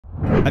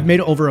I've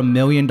made over $1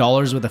 million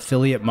with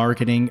affiliate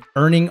marketing,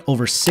 earning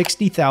over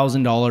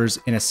 $60,000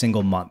 in a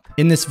single month.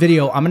 In this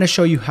video, I'm going to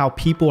show you how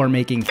people are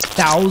making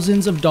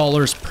thousands of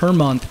dollars per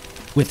month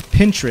with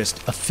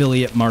Pinterest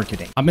affiliate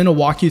marketing. I'm going to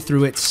walk you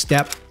through it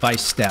step by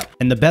step.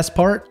 And the best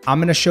part, I'm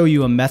going to show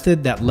you a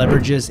method that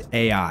leverages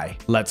AI.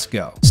 Let's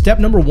go. Step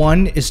number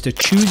one is to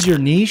choose your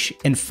niche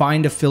and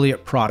find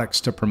affiliate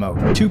products to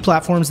promote. Two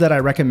platforms that I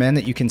recommend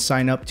that you can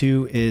sign up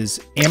to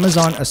is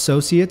Amazon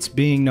Associates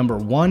being number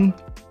one,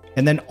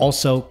 and then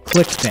also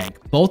ClickBank.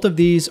 Both of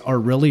these are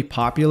really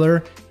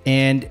popular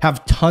and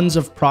have tons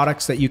of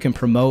products that you can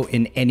promote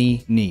in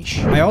any niche.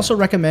 I also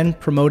recommend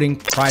promoting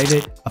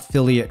private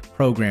affiliate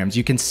programs.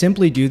 You can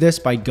simply do this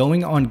by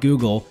going on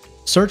Google,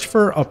 search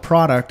for a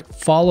product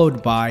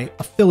followed by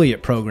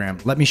affiliate program.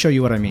 Let me show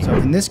you what I mean. So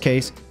in this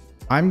case,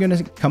 I'm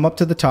gonna come up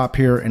to the top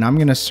here and I'm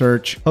gonna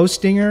search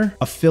Hostinger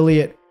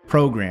affiliate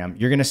program.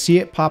 You're gonna see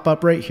it pop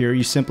up right here.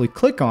 You simply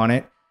click on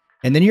it,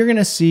 and then you're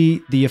gonna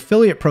see the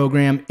affiliate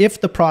program, if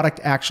the product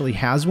actually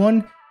has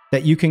one,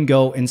 that you can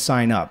go and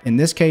sign up. In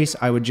this case,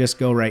 I would just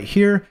go right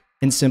here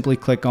and simply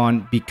click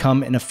on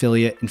Become an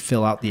Affiliate and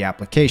fill out the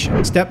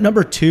application. Step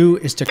number two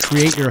is to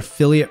create your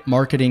affiliate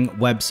marketing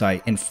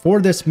website. And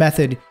for this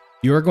method,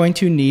 you're going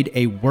to need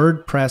a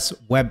WordPress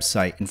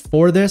website. And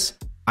for this,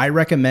 I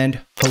recommend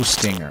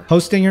Hostinger.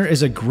 Hostinger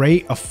is a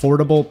great,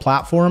 affordable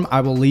platform. I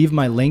will leave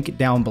my link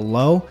down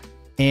below.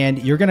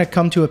 And you're gonna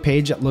come to a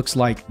page that looks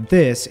like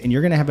this, and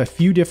you're gonna have a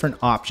few different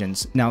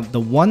options. Now, the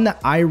one that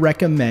I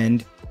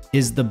recommend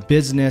is the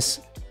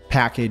business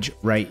package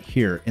right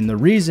here. And the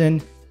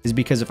reason is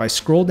because if I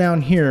scroll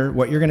down here,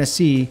 what you're gonna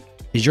see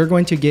is you're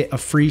going to get a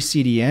free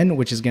CDN,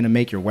 which is gonna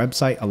make your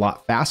website a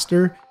lot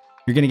faster.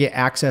 You're gonna get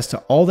access to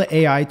all the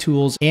AI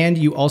tools, and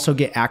you also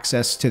get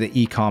access to the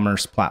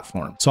e-commerce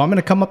platform. So I'm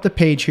gonna come up the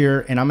page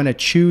here and I'm gonna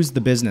choose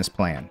the business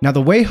plan. Now,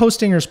 the way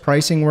Hostinger's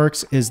pricing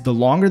works is the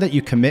longer that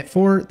you commit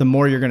for, the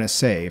more you're gonna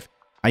save.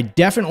 I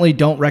definitely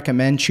don't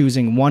recommend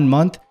choosing 1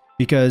 month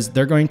because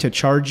they're going to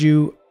charge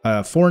you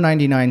a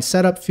 $4.99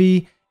 setup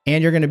fee,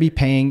 and you're gonna be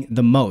paying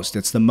the most.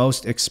 It's the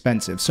most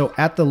expensive. So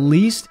at the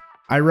least,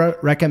 I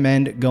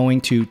recommend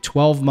going to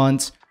 12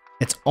 months.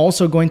 It's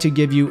also going to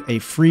give you a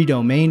free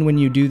domain when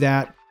you do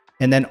that.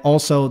 And then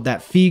also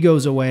that fee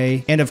goes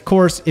away. And of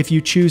course, if you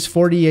choose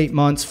 48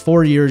 months,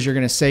 4 years, you're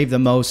gonna save the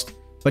most,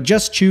 but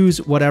just choose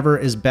whatever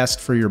is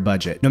best for your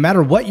budget. No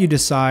matter what you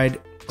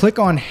decide, click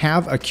on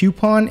Have a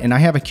Coupon, and I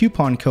have a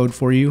coupon code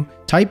for you.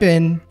 Type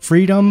in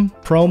Freedom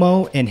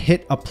Promo and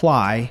hit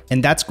apply,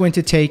 and that's going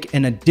to take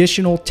an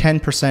additional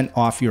 10%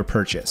 off your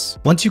purchase.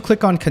 Once you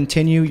click on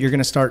continue, you're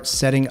gonna start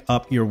setting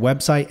up your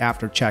website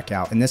after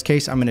checkout. In this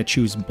case, I'm gonna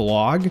choose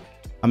blog.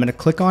 I'm gonna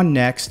click on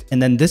next,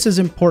 and then this is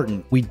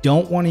important. We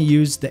don't wanna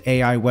use the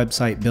AI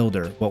website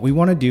builder. What we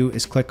wanna do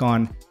is click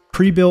on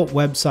pre-built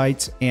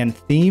websites and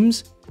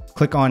themes,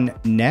 click on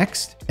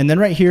next, and then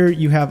right here,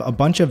 you have a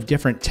bunch of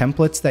different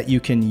templates that you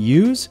can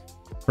use.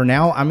 For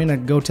now, I'm gonna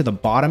go to the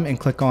bottom and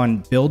click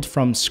on build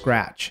from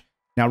scratch.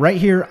 Now right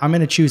here, I'm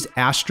gonna choose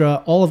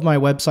Astra. All of my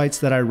websites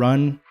that I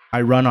run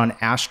on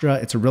Astra.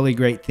 It's a really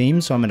great theme,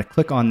 so I'm gonna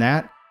click on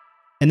that.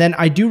 And then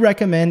I do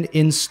recommend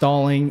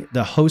installing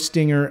the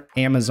Hostinger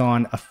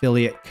Amazon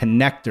Affiliate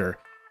Connector.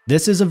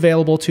 This is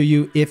available to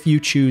you if you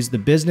choose the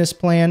business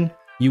plan.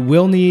 You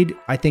will need,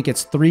 I think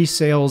it's 3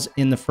 sales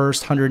in the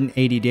first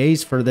 180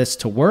 days for this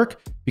to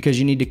work, because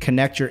you need to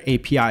connect your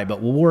API,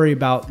 but we'll worry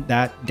about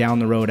that down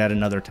the road at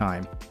another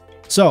time.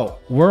 So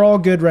we're all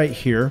good right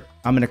here.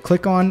 I'm gonna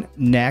click on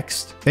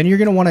next. Then you're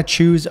gonna wanna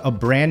choose a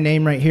brand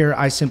name right here.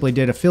 I simply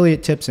did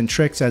affiliate tips and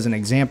tricks as an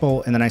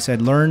example. And then I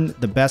said, learn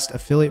the best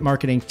affiliate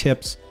marketing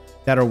tips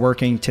that are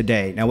working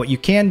today. Now what you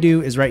can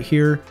do is right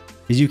here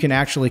is you can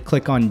actually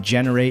click on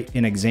generate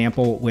an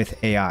example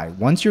with AI.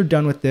 Once you're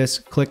done with this,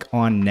 click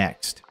on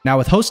next. Now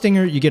with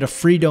Hostinger, you get a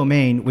free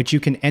domain, which you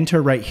can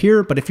enter right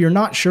here. But if you're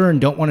not sure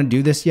and don't want to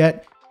do this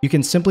yet, you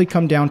can simply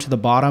come down to the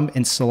bottom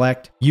and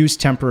select use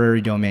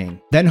temporary domain.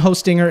 Then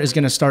Hostinger is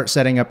going to start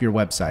setting up your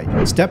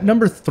website. Step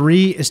number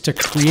 3 is to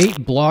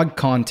create blog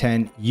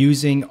content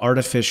using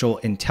artificial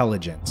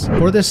intelligence.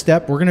 For this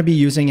step, we're going to be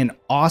using an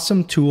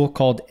awesome tool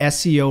called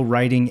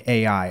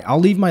SEOwriting.ai. I'll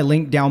leave my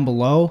link down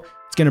below.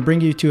 It's gonna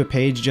bring you to a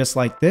page just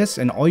like this,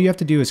 and all you have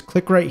to do is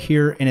click right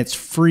here, and it's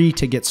free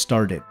to get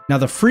started. Now,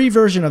 the free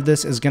version of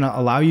this is gonna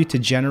allow you to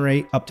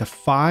generate up to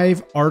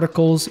 5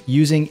 articles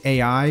using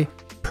AI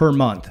per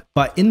month.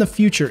 But in the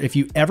future, if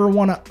you ever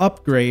wanna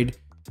upgrade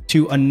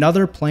to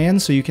another plan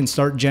so you can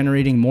start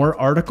generating more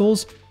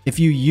articles, if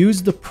you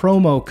use the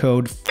promo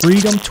code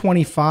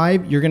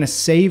FREEDOM25, you're gonna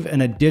save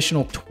an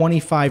additional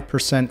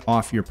 25%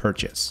 off your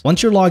purchase.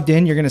 Once you're logged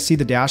in, you're gonna see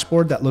the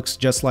dashboard that looks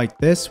just like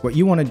this. What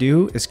you wanna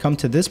do is come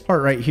to this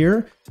part right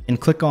here and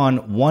click on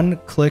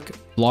one-click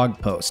blog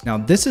post. Now,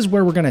 this is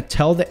where we're gonna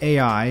tell the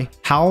AI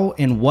how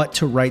and what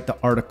to write the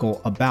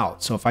article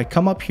about. So if I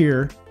come up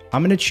here,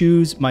 I'm gonna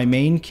choose my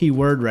main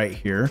keyword right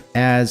here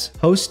as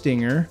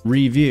Hostinger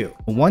review.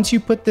 Once you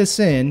put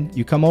this in,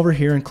 you come over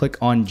here and click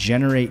on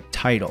generate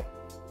title.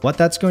 What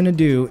that's going to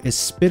do is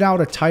spit out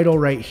a title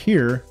right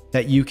here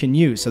that you can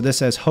use. So this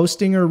says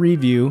hosting or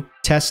review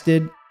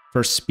tested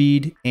for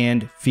speed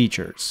and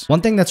features.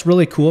 One thing that's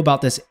really cool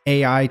about this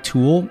AI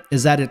tool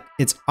is that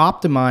it's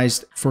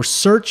optimized for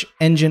search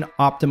engine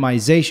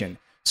optimization.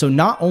 So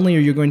not only are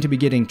you going to be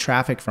getting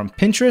traffic from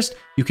Pinterest,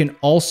 you can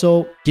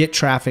also get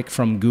traffic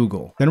from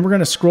Google. Then we're going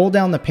to scroll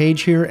down the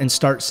page here and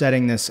start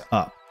setting this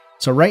up.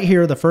 So right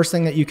here, the first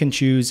thing that you can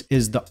choose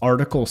is the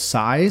article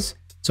size.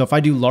 So if I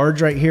do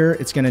large right here,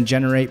 it's going to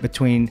generate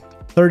between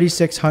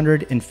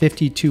 3,600 and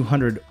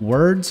 5,200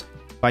 words.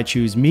 If I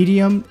choose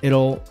medium,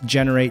 it'll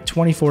generate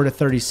 24 to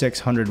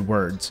 3,600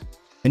 words.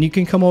 Then you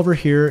can come over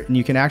here and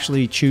you can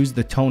actually choose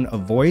the tone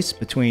of voice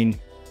between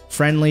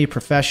friendly,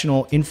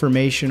 professional,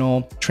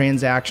 informational,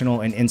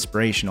 transactional, and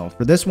inspirational.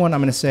 For this one, I'm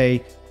going to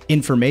say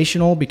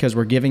informational because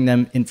we're giving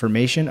them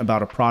information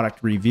about a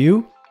product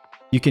review.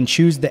 You can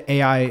choose the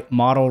AI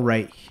model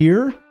right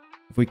here.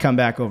 If we come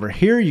back over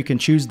here, you can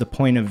choose the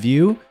point of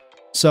view.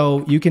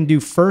 So you can do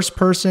first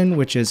person,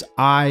 which is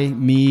I,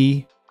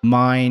 me,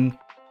 mine.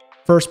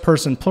 First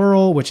person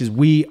plural, which is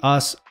we,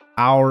 us,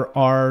 our,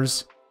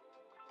 ours.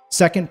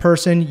 Second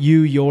person,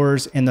 you,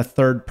 yours, and the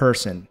third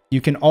person.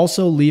 You can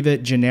also leave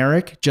it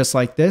generic, just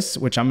like this,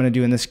 which I'm going to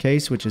do in this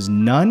case, which is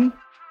none.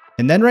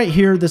 And then right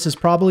here, this is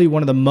probably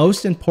one of the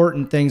most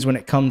important things when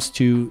it comes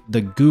to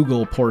the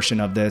Google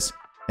portion of this,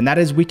 and that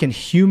is we can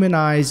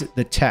humanize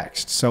the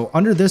text. So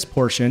under this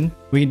portion,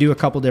 we can do a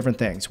couple different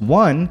things.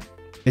 One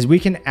is we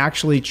can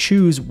actually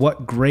choose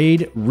what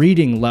grade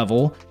reading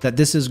level that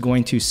this is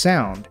going to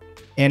sound.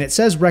 And it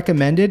says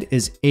recommended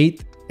is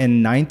 8th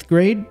and 9th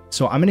grade.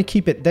 So I'm going to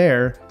keep it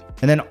there.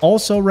 And then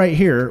also right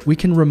here, we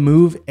can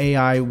remove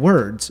AI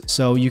words.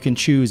 So you can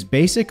choose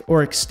basic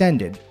or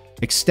extended.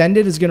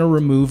 Extended is going to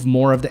remove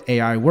more of the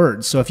AI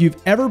words. So if you've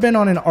ever been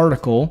on an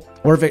article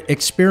or have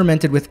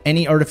experimented with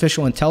any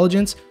artificial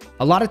intelligence,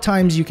 a lot of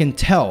times you can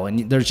tell,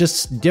 and there's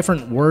just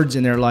different words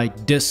in there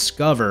like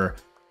discover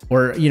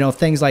or,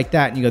 things like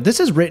that. And you go, this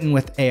is written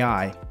with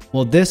AI.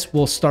 Well, this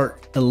will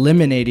start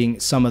eliminating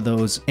some of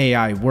those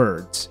AI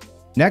words.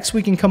 Next,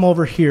 we can come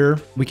over here.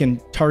 We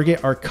can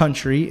target our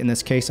country. In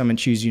this case, I'm going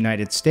to choose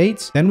United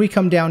States. Then we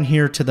come down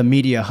here to the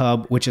media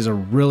hub, which is a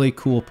really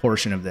cool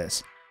portion of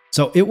this.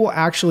 So it will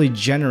actually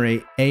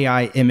generate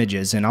AI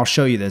images, and I'll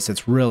show you this.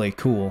 It's really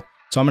cool.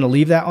 So I'm going to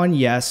leave that on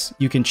yes.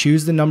 You can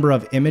choose the number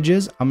of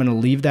images. I'm going to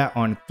leave that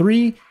on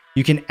 3.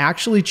 You can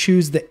actually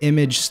choose the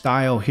image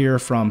style here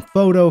from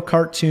photo,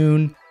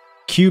 cartoon,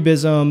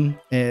 cubism,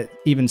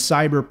 even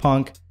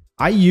cyberpunk.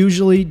 I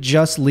usually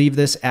just leave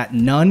this at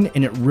none,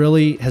 and it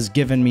really has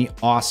given me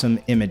awesome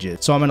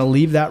images. So I'm going to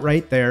leave that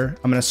right there.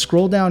 I'm going to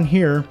scroll down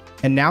here,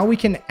 and now we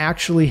can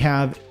actually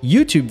have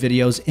YouTube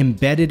videos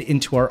embedded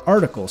into our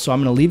article. So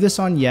I'm going to leave this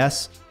on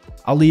yes.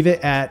 I'll leave it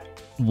at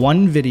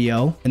 1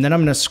 video, and then I'm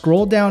going to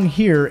scroll down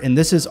here, and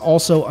this is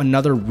also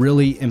another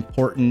really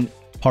important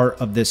part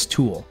of this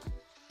tool.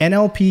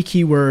 NLP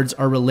keywords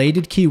are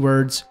related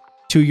keywords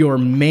to your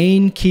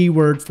main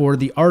keyword for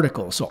the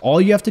article. So all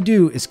you have to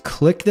do is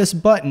click this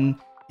button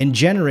and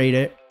generate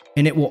it,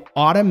 and it will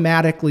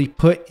automatically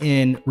put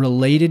in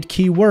related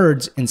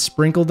keywords and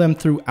sprinkle them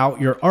throughout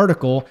your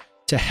article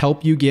to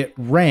help you get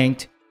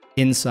ranked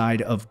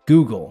inside of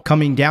Google.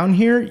 Coming down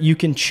here, you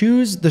can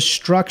choose the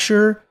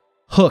structure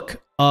hook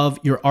of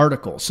your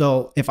article.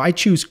 So if I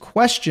choose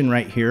question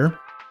right here,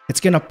 it's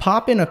going to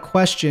pop in a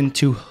question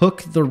to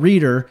hook the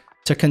reader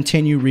to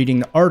continue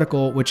reading the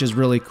article, which is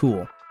really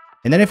cool.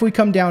 And then if we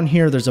come down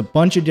here, there's a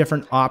bunch of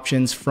different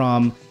options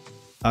from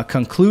a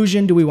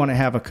conclusion. Do we want to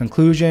have a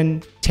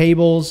conclusion?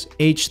 Tables,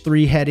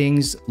 H3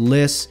 headings,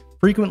 lists,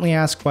 frequently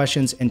asked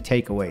questions, and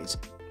takeaways.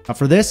 Now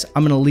for this,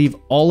 I'm going to leave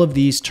all of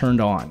these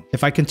turned on.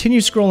 If I continue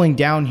scrolling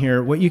down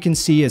here, what you can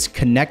see is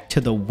connect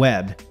to the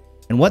web.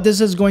 And what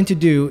this is going to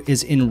do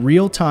is in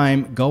real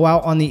time, go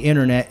out on the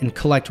internet and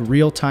collect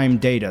real-time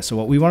data. So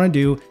what we want to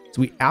do is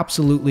we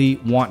absolutely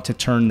want to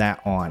turn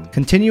that on.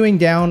 Continuing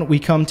down, we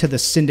come to the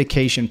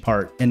syndication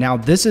part. And now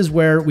this is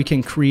where we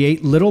can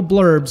create little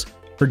blurbs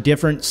for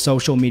different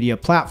social media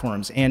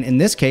platforms. And in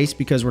this case,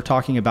 because we're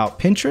talking about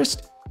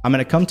Pinterest, I'm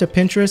going to come to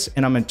Pinterest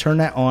and I'm going to turn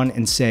that on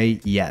and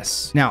say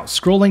yes. Now,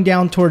 scrolling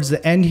down towards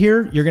the end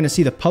here, you're going to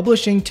see the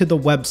publishing to the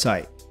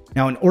website.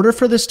 Now, in order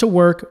for this to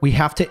work, we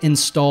have to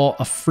install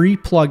a free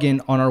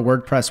plugin on our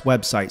WordPress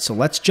website. So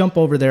let's jump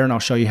over there and I'll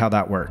show you how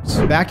that works.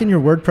 Back in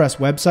your WordPress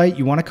website,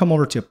 you want to come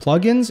over to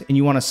plugins and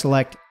you want to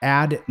select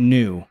add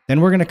new. Then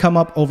we're going to come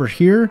up over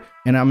here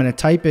and I'm going to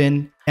type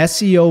in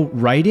SEO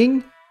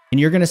writing, and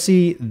you're going to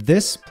see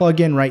this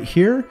plugin right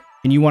here.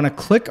 And you want to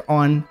click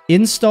on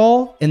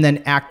install and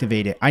then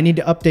activate it. I need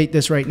to update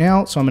this right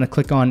now, so I'm going to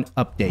click on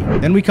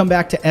update. Then we come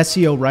back to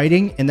SEO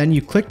writing, and then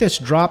you click this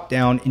drop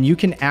down and you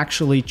can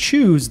actually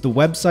choose the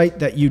website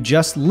that you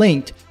just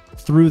linked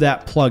through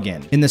that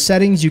plugin. In the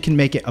settings, you can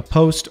make it a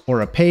post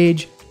or a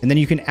page, and then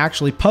you can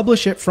actually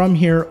publish it from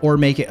here or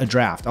make it a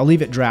draft. I'll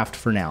leave it draft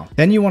for now.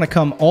 Then you want to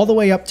come all the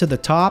way up to the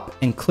top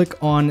and click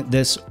on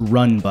this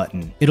run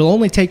button. It'll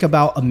only take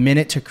about a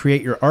minute to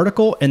create your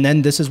article, and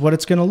then this is what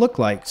it's going to look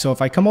like. So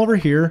if I come over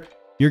here,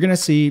 you're going to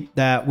see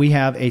that we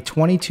have a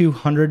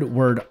 2,200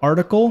 word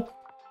article.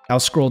 Now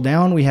scroll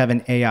down, we have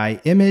an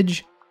AI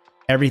image.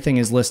 Everything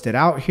is listed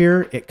out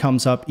here. It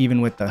comes up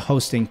even with the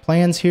hosting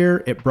plans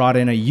here. It brought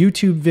in a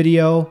YouTube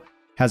video,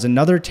 has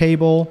another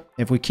table.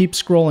 If we keep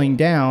scrolling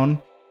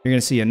down, you're gonna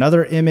see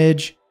another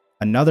image,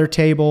 another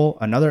table,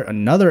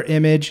 another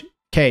image.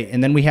 Okay,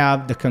 and then we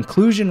have the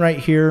conclusion right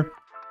here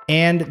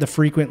and the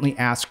frequently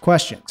asked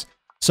questions.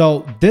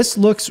 So this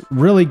looks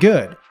really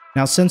good.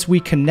 Now, since we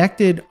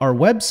connected our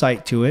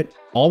website to it,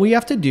 all we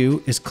have to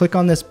do is click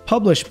on this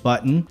publish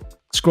button,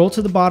 scroll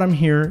to the bottom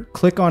here,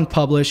 click on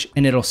publish,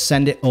 and it'll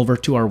send it over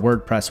to our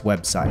WordPress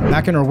website.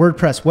 Back in our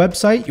WordPress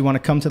website, you want to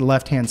come to the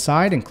left-hand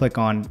side and click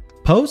on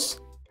post,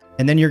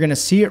 and then you're going to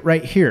see it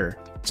right here.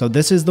 So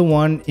this is the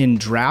one in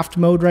draft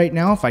mode right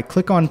now. If I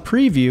click on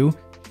preview,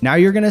 now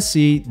you're going to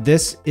see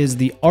this is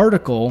the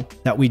article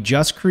that we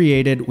just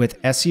created with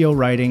SEO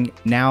writing.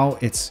 Now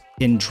it's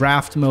in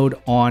draft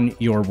mode on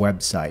your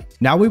website.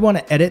 Now we want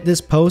to edit this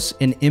post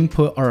and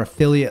input our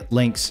affiliate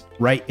links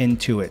right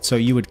into it. So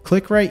you would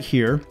click right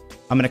here.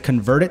 I'm going to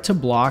convert it to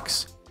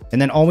blocks.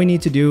 And then all we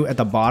need to do at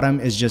the bottom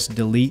is just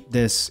delete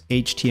this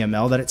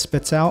HTML that it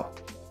spits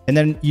out. And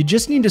then you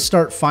just need to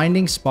start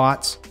finding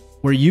spots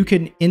where you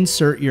can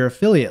insert your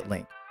affiliate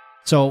link.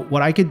 So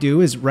what I could do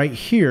is right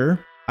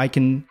here, I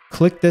can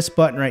click this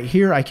button right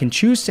here. I can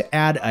choose to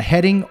add a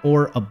heading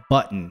or a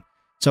button.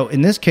 So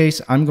in this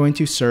case, I'm going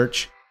to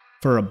search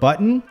for a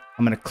button.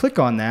 I'm going to click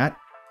on that.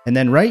 And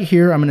then right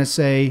here, I'm going to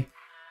say,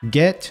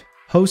 get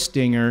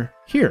Hostinger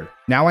here.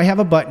 Now I have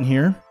a button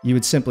here. You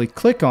would simply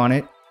click on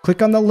it,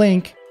 click on the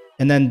link,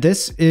 and then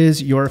this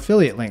is your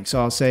affiliate link. So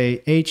I'll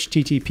say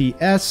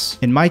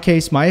HTTPS. In my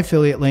case, my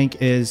affiliate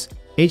link is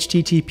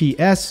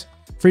HTTPS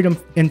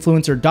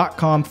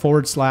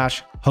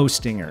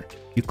freedominfluencer.com/Hostinger.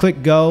 You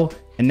click go,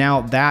 and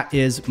now that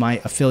is my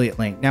affiliate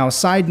link. Now, a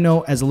side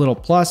note as a little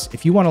plus,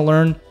 if you want to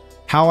learn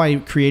how I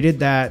created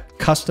that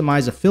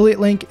customized affiliate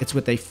link, it's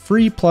with a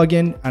free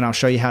plugin, and I'll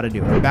show you how to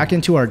do it. Back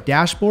into our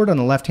dashboard on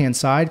the left-hand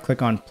side,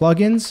 click on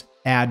plugins,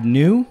 add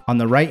new. On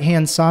the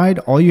right-hand side,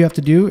 all you have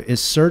to do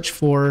is search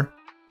for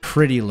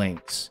Pretty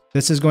Links.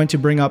 This is going to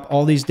bring up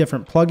all these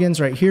different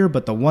plugins right here,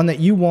 but the one that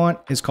you want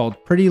is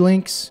called Pretty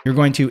Links. You're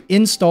going to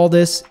install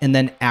this and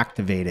then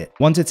activate it.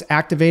 Once it's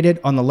activated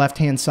on the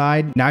left-hand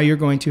side, now you're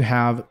going to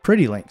have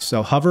Pretty Links.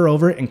 So hover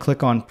over it and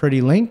click on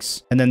Pretty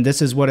Links. And then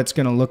this is what it's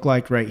going to look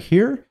like right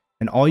here.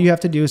 And all you have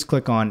to do is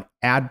click on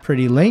Add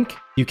Pretty Link.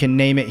 You can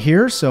name it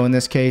here. So in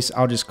this case,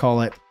 I'll just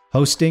call it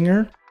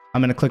Hostinger.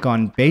 I'm going to click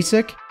on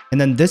Basic. And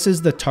then this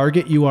is the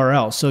target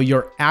URL. So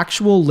your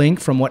actual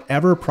link from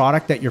whatever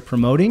product that you're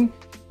promoting,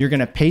 you're going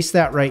to paste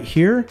that right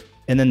here.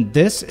 And then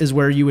this is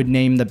where you would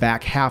name the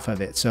back half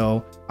of it.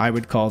 So I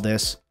would call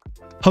this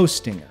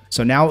Hostinger.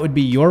 So now it would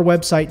be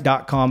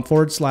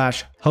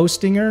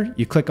yourwebsite.com/Hostinger.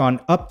 You click on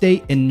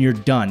update and you're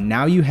done.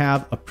 Now you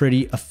have a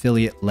pretty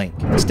affiliate link.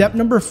 Step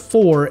number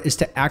 4 is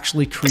to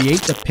actually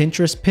create the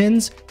Pinterest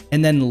pins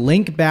and then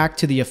link back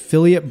to the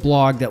affiliate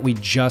blog that we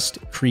just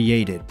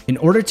created. In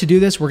order to do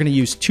this, we're going to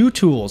use 2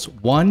 tools,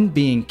 one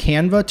being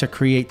Canva to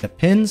create the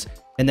pins,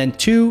 and then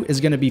 2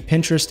 is going to be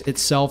Pinterest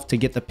itself to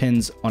get the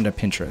pins onto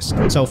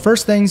Pinterest. So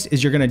first things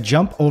is you're going to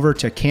jump over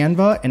to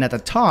Canva, and at the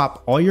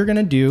top, all you're going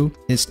to do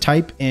is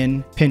type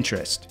in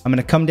Pinterest. I'm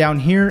going to come down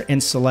here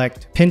and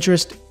select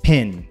Pinterest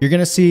pin. You're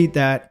going to see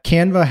that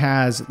Canva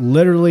has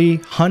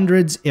literally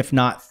hundreds, if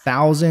not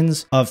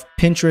thousands, of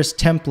Pinterest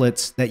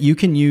templates that you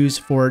can use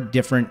for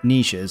different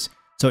niches.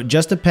 So it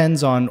just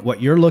depends on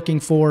what you're looking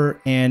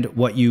for and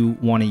what you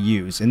want to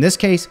use. In this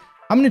case,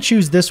 I'm going to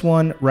choose this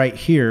one right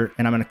here,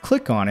 and I'm going to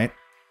click on it.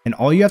 And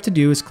all you have to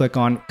do is click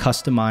on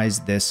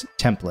customize this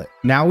template.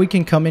 Now we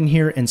can come in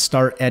here and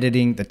start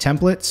editing the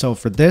template. So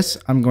for this,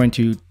 I'm going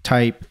to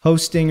type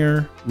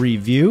Hostinger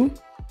review.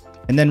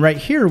 And then right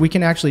here, we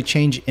can actually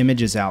change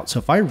images out. So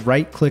if I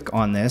right click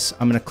on this,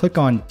 I'm going to click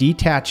on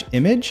detach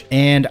image,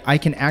 and I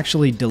can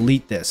actually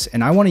delete this.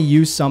 And I want to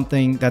use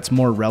something that's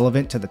more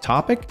relevant to the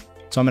topic.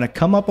 So I'm going to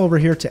come up over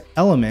here to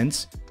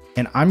elements,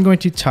 and I'm going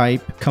to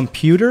type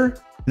computer,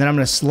 and then I'm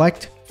going to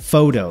select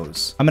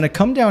photos. I'm going to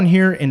come down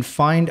here and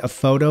find a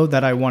photo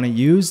that I want to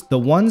use. The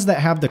ones that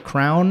have the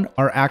crown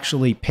are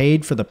actually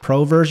paid for the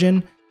pro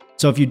version.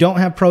 So if you don't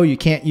have pro, you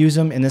can't use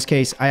them. In this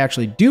case, I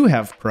actually do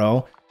have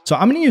pro. So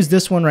I'm going to use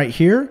this one right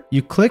here.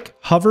 You click,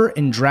 hover,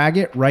 and drag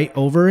it right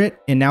over it,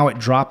 and now it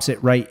drops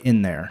it right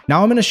in there.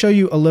 Now I'm going to show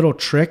you a little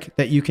trick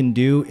that you can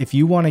do if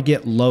you want to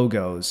get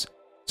logos.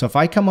 So if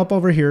I come up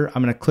over here,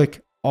 I'm going to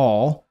click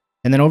all,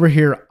 and then over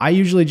here, I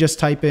usually just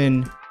type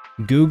in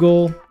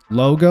Google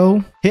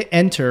logo, hit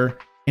enter,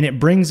 and it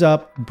brings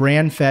up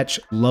brand fetch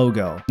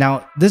logo.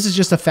 Now, this is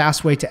just a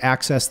fast way to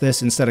access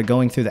this instead of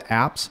going through the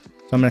apps.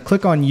 So I'm going to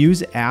click on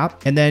use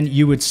app, and then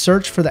you would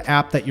search for the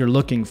app that you're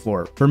looking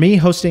for. For me,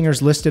 Hostinger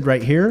is listed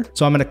right here.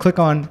 So I'm going to click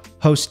on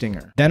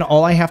Hostinger. Then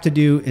all I have to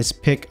do is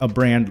pick a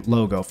brand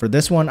logo. For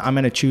this one, I'm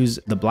going to choose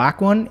the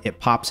black one. It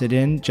pops it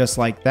in just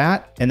like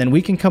that. And then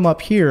we can come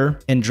up here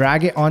and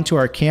drag it onto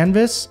our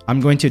canvas. I'm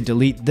going to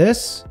delete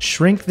this,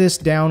 shrink this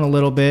down a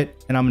little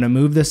bit, and I'm going to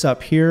move this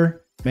up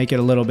here. make it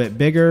a little bit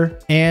bigger,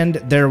 and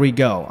there we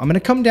go. I'm gonna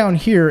come down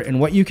here, and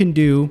what you can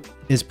do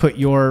is put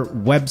your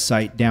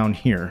website down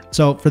here.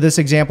 So for this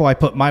example, I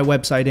put my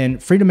website in,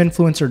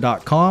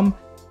 freedominfluencer.com.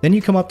 Then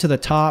you come up to the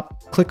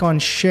top, click on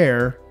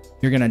share,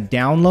 you're gonna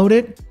download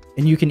it,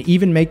 and you can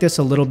even make this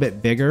a little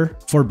bit bigger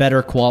for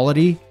better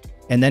quality,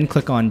 and then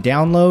click on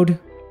download,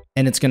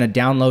 and it's gonna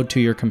download to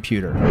your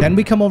computer. Then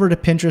we come over to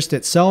Pinterest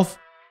itself,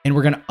 and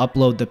we're gonna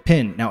upload the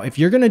pin. Now, if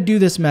you're gonna do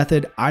this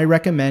method, I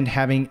recommend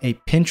having a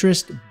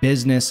Pinterest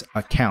business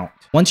account.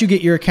 Once you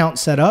get your account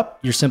set up,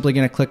 you're simply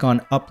gonna click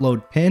on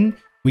upload pin.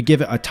 We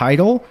give it a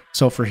title.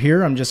 So for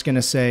here, I'm just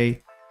gonna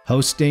say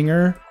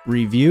Hostinger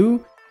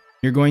review.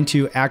 You're going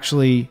to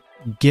actually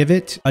give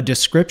it a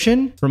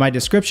description. For my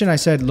description, I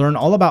said, learn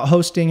all about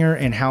Hostinger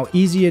and how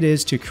easy it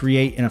is to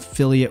create an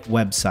affiliate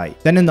website.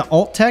 Then in the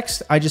alt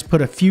text, I just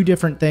put a few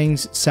different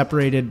things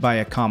separated by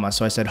a comma.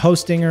 So I said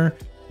Hostinger,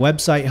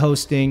 website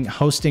hosting,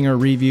 Hostinger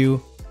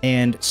review,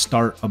 and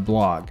start a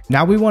blog.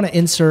 Now we want to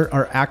insert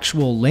our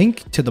actual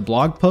link to the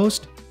blog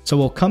post. So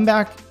we'll come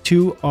back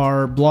to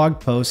our blog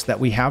post that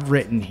we have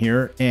written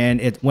here.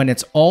 And when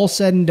it's all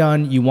said and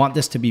done, you want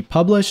this to be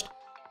published.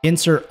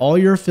 Insert all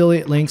your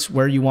affiliate links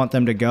where you want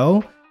them to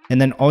go.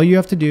 And then all you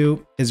have to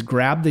do is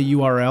grab the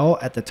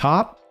URL at the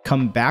top,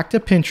 come back to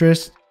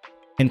Pinterest,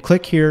 and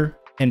click here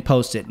and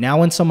post it. Now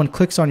when someone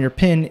clicks on your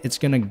pin, it's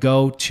going to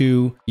go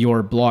to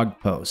your blog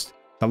post.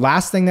 The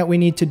last thing that we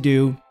need to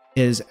do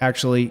is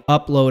actually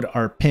upload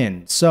our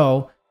pin.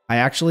 So I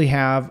actually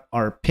have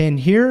our pin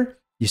here.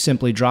 You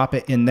simply drop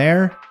it in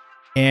there,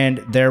 and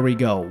there we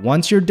go.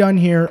 Once you're done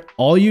here,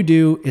 all you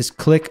do is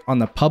click on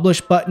the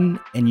publish button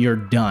and you're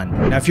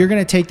done. Now, if you're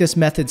gonna take this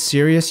method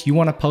serious, you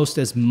wanna post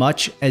as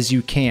much as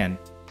you can,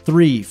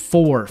 3,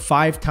 4,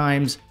 5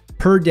 times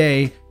per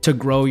day to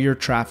grow your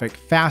traffic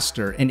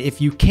faster. And if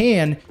you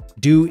can,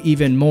 do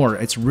even more.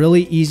 It's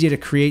really easy to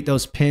create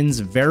those pins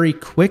very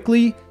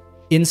quickly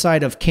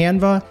inside of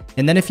Canva.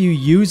 And then if you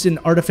use an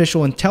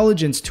artificial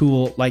intelligence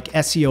tool like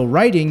SEO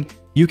writing,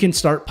 you can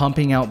start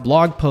pumping out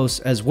blog posts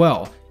as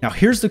well. Now,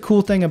 here's the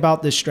cool thing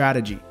about this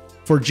strategy.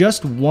 For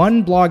just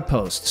one blog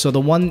post, so the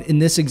one in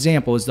this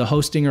example is the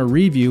Hostinger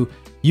review,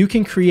 you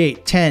can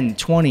create 10,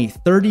 20,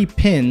 30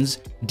 pins,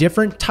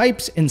 different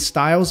types and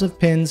styles of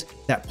pins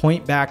that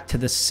point back to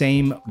the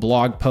same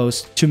blog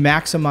post to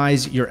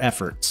maximize your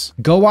efforts.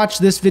 Go watch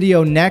this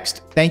video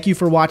next. Thank you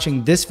for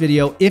watching this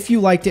video. If you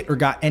liked it or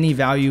got any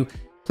value,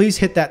 please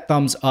hit that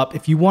thumbs up.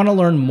 If you want to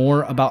learn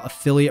more about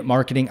affiliate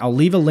marketing, I'll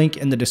leave a link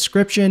in the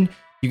description.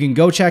 You can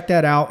go check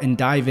that out and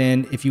dive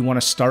in if you want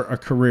to start a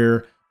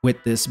career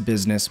with this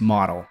business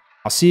model.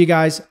 I'll see you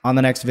guys on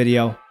the next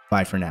video.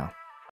 Bye for now.